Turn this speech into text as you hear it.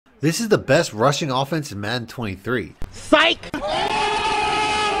This is the best rushing offense in Madden 23. Psych! It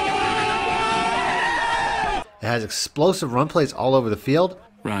has explosive run plays all over the field.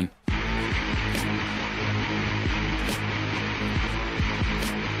 Run.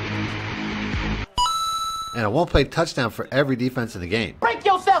 And a one-play touchdown for every defense in the game. Break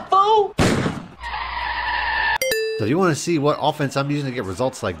yourself, fool! So if you want to see what offense I'm using to get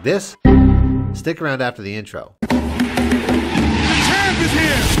results like this, stick around after the intro.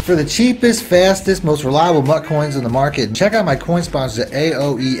 For the cheapest, fastest, most reliable MUT coins on the market, check out my coin sponsors at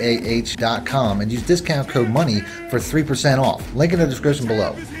AOEAH.com and use discount code MONEY for 3% off. Link in the description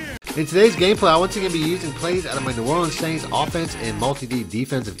below. In today's gameplay, I'll once again be using plays out of my New Orleans Saints offense and multi-D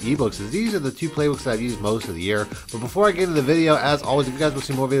defensive ebooks, as these are the two playbooks that I've used most of the year. But before I get into the video, as always, if you guys will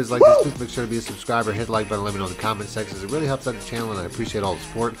see more videos like this, please make sure to be a subscriber, hit the like button, let me know in the comment section. It really helps out the channel, and I appreciate all the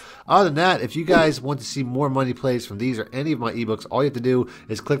support. Other than that, if you guys want to see more money plays from these or any of my ebooks, all you have to do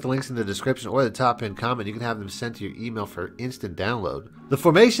is click the links in the description or the top pinned comment. You can have them sent to your email for instant download. The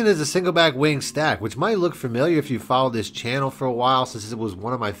formation is a single back wing stack, which might look familiar if you followed this channel for a while, since it was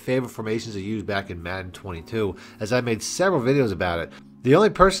one of my favorite formations to use back in Madden 22, as I made several videos about it. The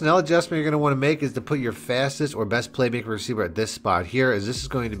only personnel adjustment you're going to want to make is to put your fastest or best playmaker receiver at this spot here, as this is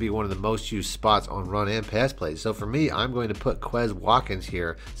going to be one of the most used spots on run and pass plays. So for me, I'm going to put Quez Watkins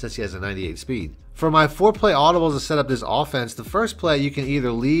here since he has a 98 speed. For my 4-play audibles to set up this offense, the first play you can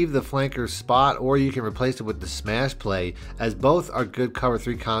either leave the flanker spot or you can replace it with the smash play, as both are good cover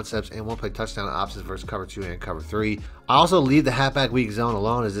 3 concepts and one-play touchdown options versus cover 2 and cover 3. I also leave the halfback weak zone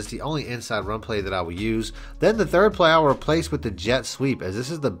alone, as it's the only inside run play that I will use. Then the third play I will replace with the jet sweep, as this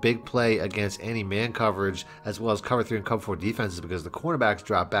is the big play against any man coverage as well as cover 3 and cover 4 defenses, because the cornerbacks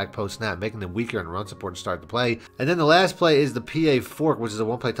drop back post snap, making them weaker in run support to start the play. And then the last play is the PA fork, which is a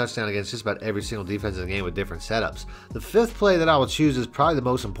one-play touchdown against just about every single defense in the game with different setups. The fifth play that I will choose is probably the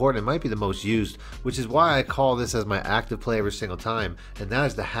most important. It might be the most used, which is why I call this as my active play every single time, and that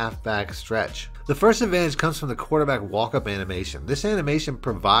is the halfback stretch. The first advantage comes from the quarterback walk-up animation. This animation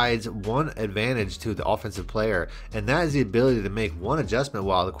provides one advantage to the offensive player, and that is the ability to make one adjustment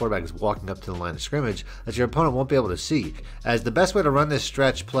while the quarterback is walking up to the line of scrimmage that your opponent won't be able to see. As the best way to run this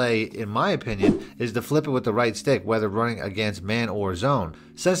stretch play, in my opinion, is to flip it with the right stick, whether running against man or zone.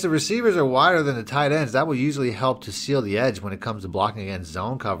 Since the receivers are wider than the tight ends, that will usually help to seal the edge when it comes to blocking against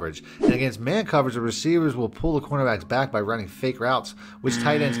zone coverage. And against man coverage, the receivers will pull the cornerbacks back by running fake routes, which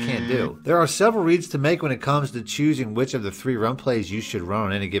tight ends can't do. There are several reads to make when it comes to choosing which of the 3 run plays you should run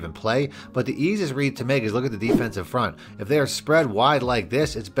on any given play, but the easiest read to make is look at the defensive front. If they are spread wide like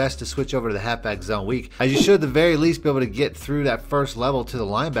this, it's best to switch over to the halfback zone weak, as you should at the very least be able to get through that first level to the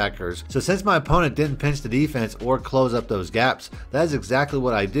linebackers. So since my opponent didn't pinch the defense or close up those gaps, that is exactly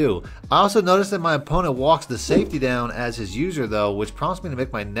what I do. I also noticed that my opponent walks the safety down as his user though, which prompts me to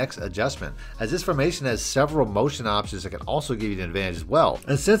make my next adjustment, as this formation has several motion options that can also give you an advantage as well.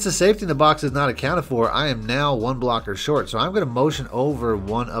 And since the safety in the box is not accounted for, I am now one blocker short, so I'm going to motion over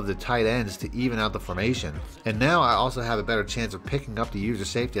one of the tight ends to even out the formation. And now I also have a better chance of picking up the user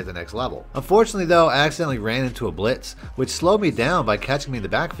safety at the next level. Unfortunately though, I accidentally ran into a blitz, which slowed me down by catching me in the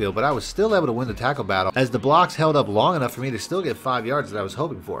backfield, but I was still able to win the tackle battle, as the blocks held up long enough for me to still get 5 yards that I was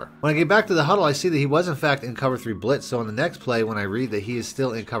hoping for. When I get back to the huddle, I see that he was in fact in cover 3 blitz, so on the next play when I read that he is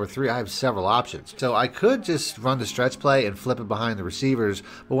still in cover 3, I have several options. So I could just run the stretch play and flip it behind the receivers,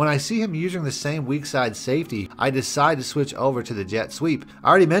 but when I see him using the same weak side safety, I decide to switch over to the jet sweep. I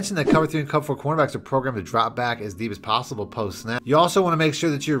already mentioned that cover 3 and cover 4 cornerbacks are programmed to drop back as deep as possible post snap. You also want to make sure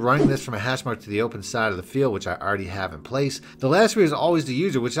that you're running this from a hash mark to the open side of the field, which I already have in place. The last read is always the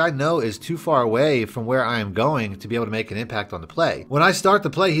user, which I know is too far away from where I am going to be able to make an impact on the play. When I start the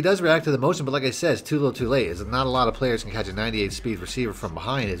play, he does react to the motion, but like I said, it's too little too late, as not a lot of players can catch a 98 speed receiver from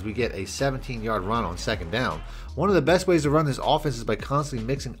behind, as we get a 17-yard run on second down. One of the best ways to run this offense is by constantly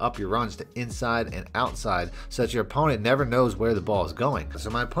mixing up your runs to inside and outside, so that your opponent never knows where the ball is going. So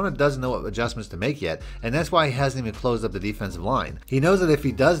my opponent doesn't know what adjustments to make yet, and that's why he hasn't even closed up the defensive line. He knows that if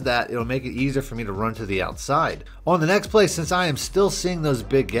he does that, it'll make it easier for me to run to the outside. On the next play, since I am still seeing those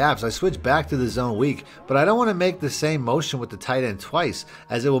big gaps, I switch back to the zone weak, but I don't want to make the same motion with the tight end twice,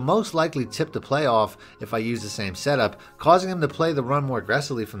 as it will most likely tip the play off if I use the same setup, causing him to play the run more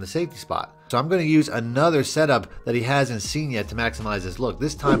aggressively from the safety spot. So I'm going to use another setup that he hasn't seen yet to maximize this look,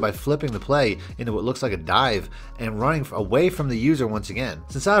 this time by flipping the play into what looks like a dive and running away from the user once again.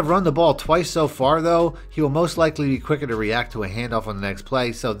 Since I've run the ball twice so far though, he will most likely be quicker to react to a handoff on the next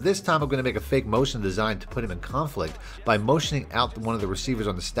play, so this time I'm going to make a fake motion designed to put him in conflict by motioning out one of the receivers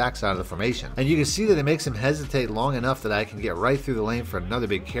on the stack side of the formation. And you can see that it makes him hesitate long enough that I can get right through the lane for another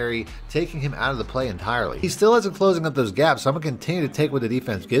big carry, taking him out of the play entirely. He still isn't closing up those gaps, so I'm going to continue to take what the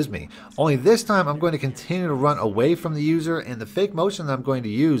defense gives me. Only this time I'm going to continue to run away from the user, and the fake motion that I'm going to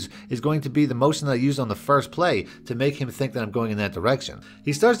use is going to be the motion that I used on the first play to make him think that I'm going in that direction.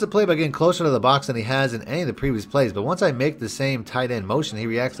 He starts the play by getting closer to the box than he has in any of the previous plays, but once I make the same tight end motion, he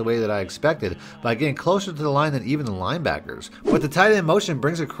reacts the way that I expected by getting closer to the line than even the linebackers. But the tight end motion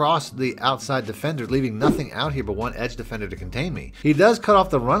brings across the outside defender, leaving nothing out here but one edge defender to contain me. He does cut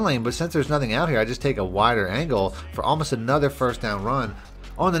off the run lane, but since there's nothing out here, I just take a wider angle for almost another first down run.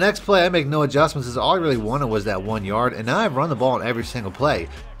 On the next play, I make no adjustments as all I really wanted was that 1 yard, and now I've run the ball on every single play.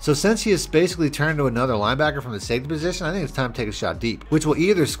 So since he has basically turned to another linebacker from the safety position, I think it's time to take a shot deep, which will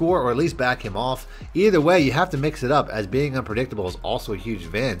either score or at least back him off. Either way, you have to mix it up, as being unpredictable is also a huge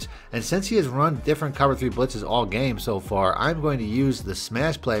advantage. And since he has run different cover 3 blitzes all game so far, I'm going to use the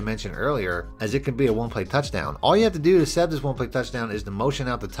smash play I mentioned earlier, as it can be a one-play touchdown. All you have to do to set this one-play touchdown is to motion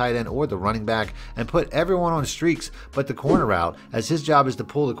out the tight end or the running back and put everyone on streaks but the corner route, as his job is to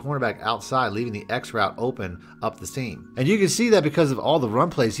pull the cornerback outside, leaving the X route open up the seam. And you can see that because of all the run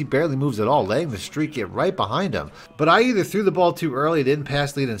plays, he barely moves at all, letting the streak get right behind him. But I either threw the ball too early, didn't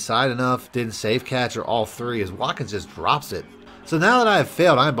pass lead inside enough, didn't safe catch, or all three, as Watkins just drops it. So now that I have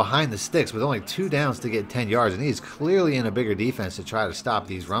failed, I am behind the sticks with only 2 downs to get 10 yards, and he is clearly in a bigger defense to try to stop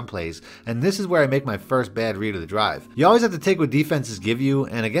these run plays, and this is where I make my first bad read of the drive. You always have to take what defenses give you,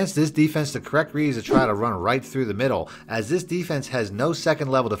 and against this defense, the correct read is to try to run right through the middle, as this defense has no second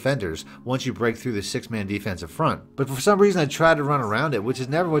level defenders once you break through the 6-man defensive front. But for some reason I try to run around it, which is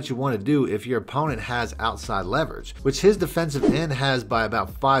never what you want to do if your opponent has outside leverage, which his defensive end has by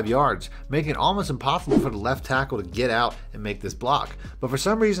about 5 yards, making it almost impossible for the left tackle to get out and make this block. But for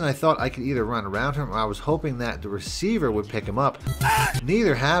some reason I thought I could either run around him or I was hoping that the receiver would pick him up.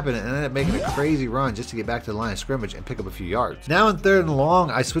 Neither happened, and I ended up making a crazy run just to get back to the line of scrimmage and pick up a few yards. Now in 3rd and long,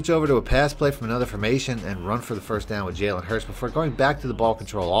 I switch over to a pass play from another formation and run for the first down with Jalen Hurts before going back to the ball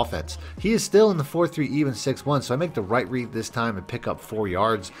control offense. He is still in the 4-3 even 6-1, so I make the right read this time and pick up 4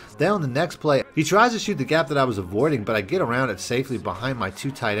 yards. Then on the next play, he tries to shoot the gap that I was avoiding, but I get around it safely behind my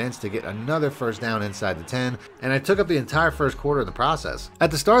 2 tight ends to get another first down inside the 10, and I took up the entire first quarter in the process.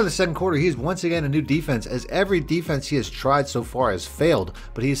 At the start of the second quarter, he is once again a new defense, as every defense he has tried so far has failed,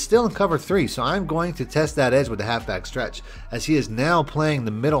 but he is still in cover 3, so I'm going to test that edge with the halfback stretch, as he is now playing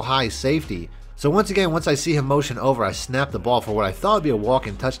the middle high safety. So once again, once I see him motion over, I snap the ball for what I thought would be a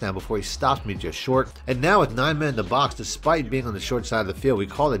walk-in touchdown before he stops me just short. And now with 9 men in the box, despite being on the short side of the field, we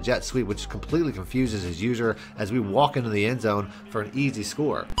call the jet sweep, which completely confuses his user as we walk into the end zone for an easy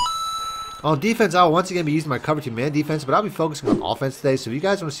score. On defense, I will once again be using my cover 2 man defense, but I'll be focusing on offense today, so if you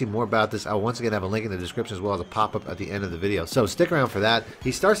guys want to see more about this, I will once again have a link in the description as well as a pop-up at the end of the video. So stick around for that.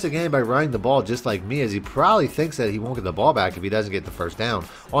 He starts the game by running the ball just like me, as he probably thinks that he won't get the ball back if he doesn't get the first down.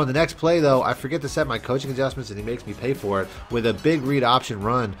 On the next play though, I forget to set my coaching adjustments and he makes me pay for it with a big read option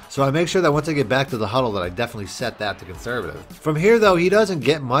run, so I make sure that once I get back to the huddle that I definitely set that to conservative. From here though, he doesn't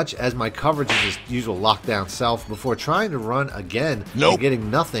get much, as my coverage is his usual lockdown self before trying to run again and getting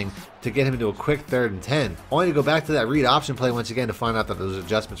nothing to get him into a quick 3rd and 10, only to go back to that read option play once again to find out that those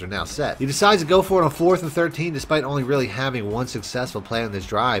adjustments are now set. He decides to go for it on 4th and 13 despite only really having 1 successful play on this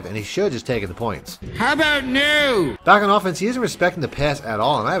drive, and he should have just taken the points. How about new? Back on offense, he isn't respecting the pass at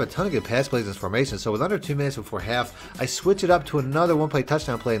all, and I have a ton of good pass plays in this formation, so with under 2 minutes before half, I switch it up to another 1-play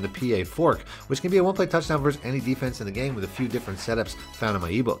touchdown play in the PA fork, which can be a 1-play touchdown versus any defense in the game with a few different setups found in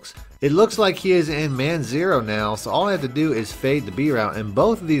my ebooks. It looks like he is in man 0 now, so all I have to do is fade the B route, and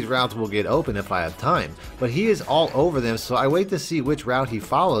both of these routes will get open if I have time. But he is all over them, so I wait to see which route he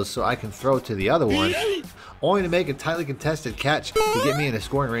follows so I can throw to the other one, only to make a tightly contested catch to get me in a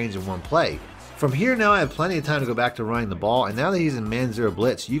scoring range in 1 play. From here now, I have plenty of time to go back to running the ball, and now that he's in man 0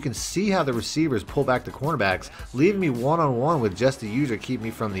 blitz, you can see how the receivers pull back the cornerbacks, leaving me one-on-one with just the user keep me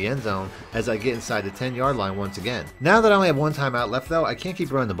from the end zone as I get inside the 10-yard line once again. Now that I only have 1 timeout left though, I can't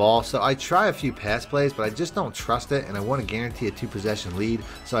keep running the ball, so I try a few pass plays, but I just don't trust it, and I want to guarantee a 2-possession lead,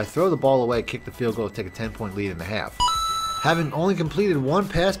 so I throw the ball away, kick the field goal to take a 10-point lead in the half. Having only completed 1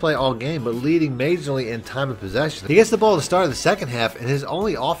 pass play all game, but leading majorly in time of possession, he gets the ball at the start of the second half, and his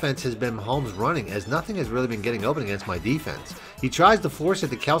only offense has been Mahomes running, as nothing has really been getting open against my defense. He tries to force it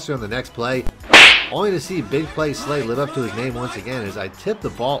to Kelsey on the next play, only to see Big Play Slay live up to his name once again as I tipped the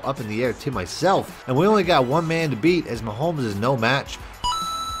ball up in the air to myself, and we only got one man to beat as Mahomes is no match.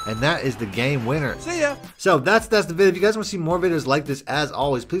 And that is the game winner. See ya. So that's the video. If you guys want to see more videos like this, as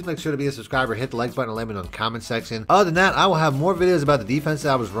always, please make sure to be a subscriber, hit the like button, and let me know in the comment section. Other than that, I will have more videos about the defense that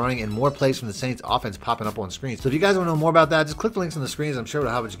I was running and more plays from the Saints offense popping up on screen. So if you guys want to know more about that, just click the links on the screens. I'm sure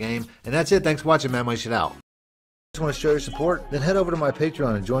it'll help with your game. And that's it. Thanks for watching, man. My shit out. Just want to show your support? Then head over to my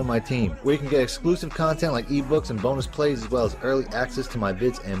Patreon and join my team, where you can get exclusive content like ebooks and bonus plays, as well as early access to my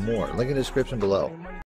vids and more. Link in the description below.